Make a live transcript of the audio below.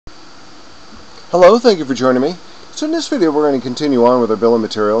Hello, thank you for joining me. So in this video we're going to continue on with our bill of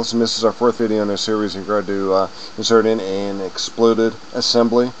materials, and this is our fourth video in our series in regard to inserting an exploded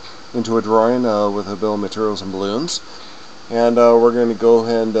assembly into a drawing with a bill of materials and balloons. And we're going to go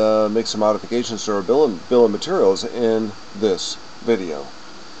ahead and make some modifications to our bill of materials in this video.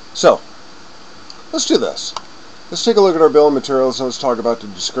 So let's do this. Let's take a look at our bill of materials and let's talk about the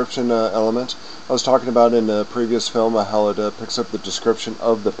description element. I was talking about in the previous film how it picks up the description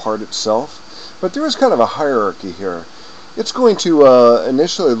of the part itself, but there is kind of a hierarchy here. It's going to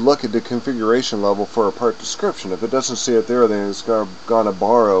initially look at the configuration level for a part description. If it doesn't see it there, then it's going to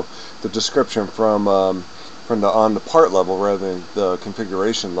borrow the description from on the part level rather than the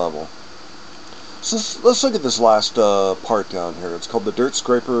configuration level. So let's look at this last part down here. It's called the dirt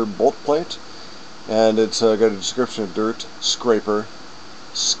scraper bolt plate. And it's got a description of dirt scraper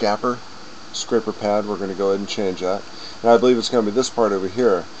scraper pad. We're going to go ahead and change that. And I believe it's going to be this part over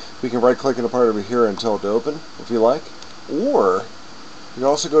here. We can right click on the part over here and tell it to open if you like. Or you can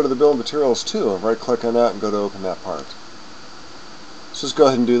also go to the bill of materials too and right click on that and go to open that part. So let's go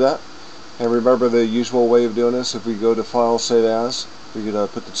ahead and do that. And remember the usual way of doing this. If we go to File, Save As, we could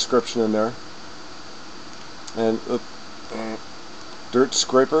put the description in there. And dirt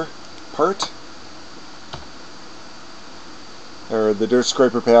scraper part. Or the dirt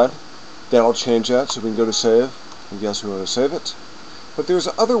scraper pad. That'll change that, so we can go to save. And yes, we want to save it. But there's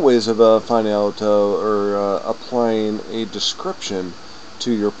other ways of finding out or applying a description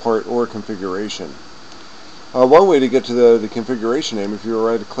to your part or configuration. One way to get to the configuration name, if you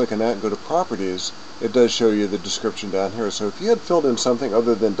were right to click on that and go to Properties, it does show you the description down here. So if you had filled in something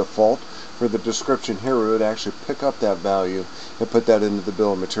other than default for the description here, we would actually pick up that value and put that into the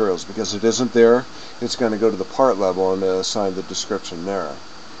bill of materials. Because it isn't there, it's going to go to the part level and assign the description there.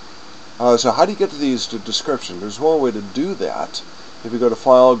 So how do you get to these description? There's one way to do that. If you go to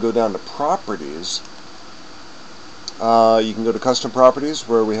File, go down to Properties, you can go to Custom Properties,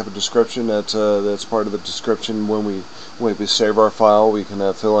 where we have a description that's part of the description. When we save our file, we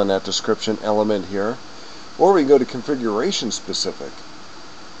can fill in that description element here. Or we can go to Configuration Specific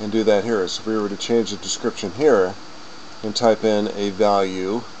and do that here. So if we were to change the description here and type in a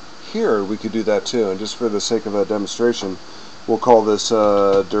value here, we could do that too. And just for the sake of a demonstration, we'll call this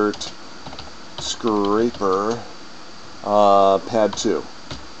dirt scraper pad 2,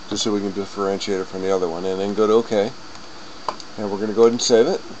 just so we can differentiate it from the other one. And then go to OK. And we're going to go ahead and save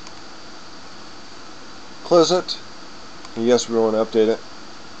it. Close it. And yes, we want to update it.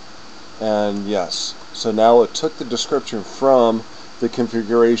 And yes. So now it took the description from the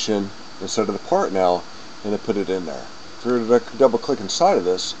configuration instead of the part now, and it put it in there. If we were to double click inside of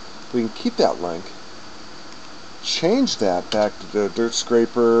this, we can keep that link, change that back to the dirt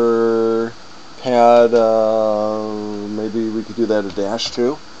scraper pad. Maybe we could do that a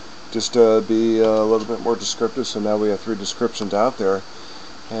 -2, just to be a little bit more descriptive. So now we have 3 descriptions out there,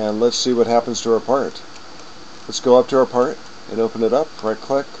 and let's see what happens to our part. Let's go up to our part and open it up. Right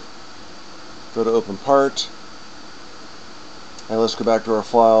click, go to Open Part, and let's go back to our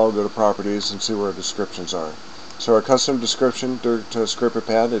file, go to Properties, and see where our descriptions are. So our custom description, dirt scraper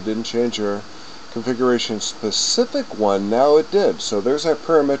pad, it didn't change our configuration specific one. Now it did. So there's that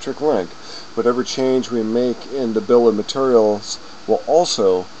parametric link. Whatever change we make in the bill of materials will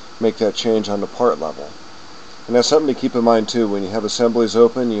also make that change on the part level. And that's something to keep in mind too. When you have assemblies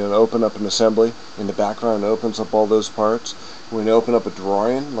open, you open up an assembly. In the background, it opens up all those parts. When you open up a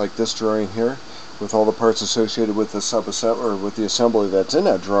drawing, like this drawing here, with all the parts associated with the sub-assembly or with the assembly that's in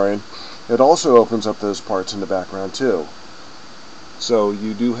that drawing, it also opens up those parts in the background too. So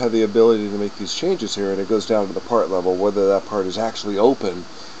you do have the ability to make these changes here, and it goes down to the part level, whether that part is actually open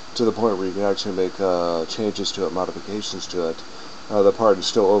to the point where you can actually make changes to it, modifications to it. The part is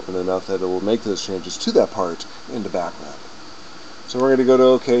still open enough that it will make those changes to that part in the background. So we're going to go to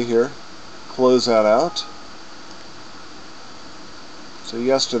OK here, close that out. So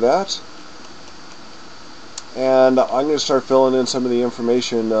yes to that. And I'm going to start filling in some of the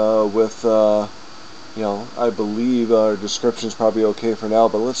information with, I believe our description is probably okay for now,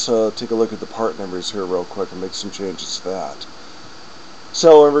 but let's take a look at the part numbers here real quick and make some changes to that.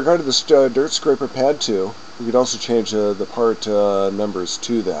 So in regard to this dirt scraper pad 2, we could also change the part numbers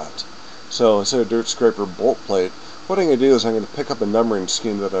to that. So instead of dirt scraper bolt plate, what I'm going to do is I'm going to pick up a numbering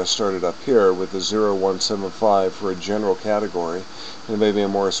scheme that I started up here with the 0175 for a general category, and maybe a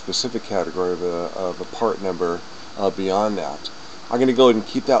more specific category of a part number beyond that. I'm going to go ahead and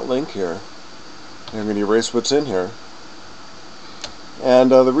keep that link here, and I'm going to erase what's in here.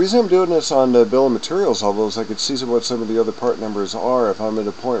 And the reason I'm doing this on the bill of materials level is I could see what some of the other part numbers are if I'm at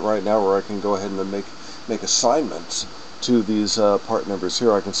a point right now where I can go ahead and make assignments to these part numbers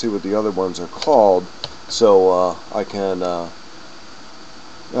here. I can see what the other ones are called, so I can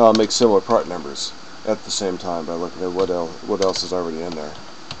make similar part numbers at the same time by looking at what else is already in there.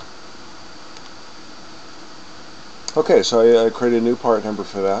 Okay, so I created a new part number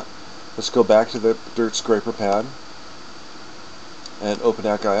for that. Let's go back to the dirt scraper pad and open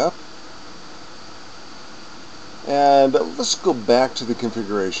that guy up. And let's go back to the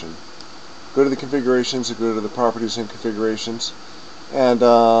configuration. Go to the configurations and go to the properties and configurations. And we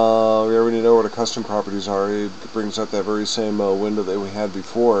already know what our custom properties are. It brings up that very same window that we had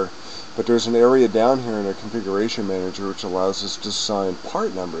before. But there's an area down here in our configuration manager which allows us to assign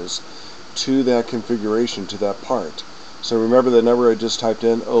part numbers to that configuration, to that part. So remember the number I just typed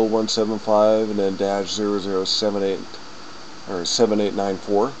in, 0175 and then -0078 or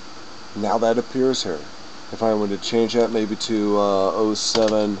 7894. Now that appears here. If I wanted to change that maybe to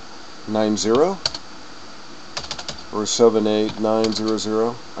 0790 or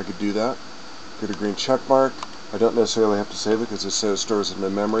 78900, I could do that. Get a green check mark. I don't necessarily have to save it because it says stores in the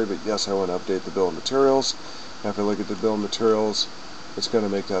memory, but yes, I want to update the bill of materials. And if I look at the bill of materials, it's going to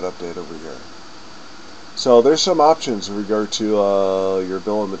make that update over here. So there's some options in regard to your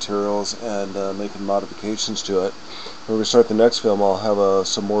bill of materials and making modifications to it. When we start the next film, I'll have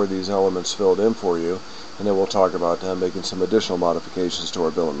some more of these elements filled in for you, and then we'll talk about making some additional modifications to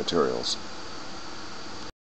our bill of materials.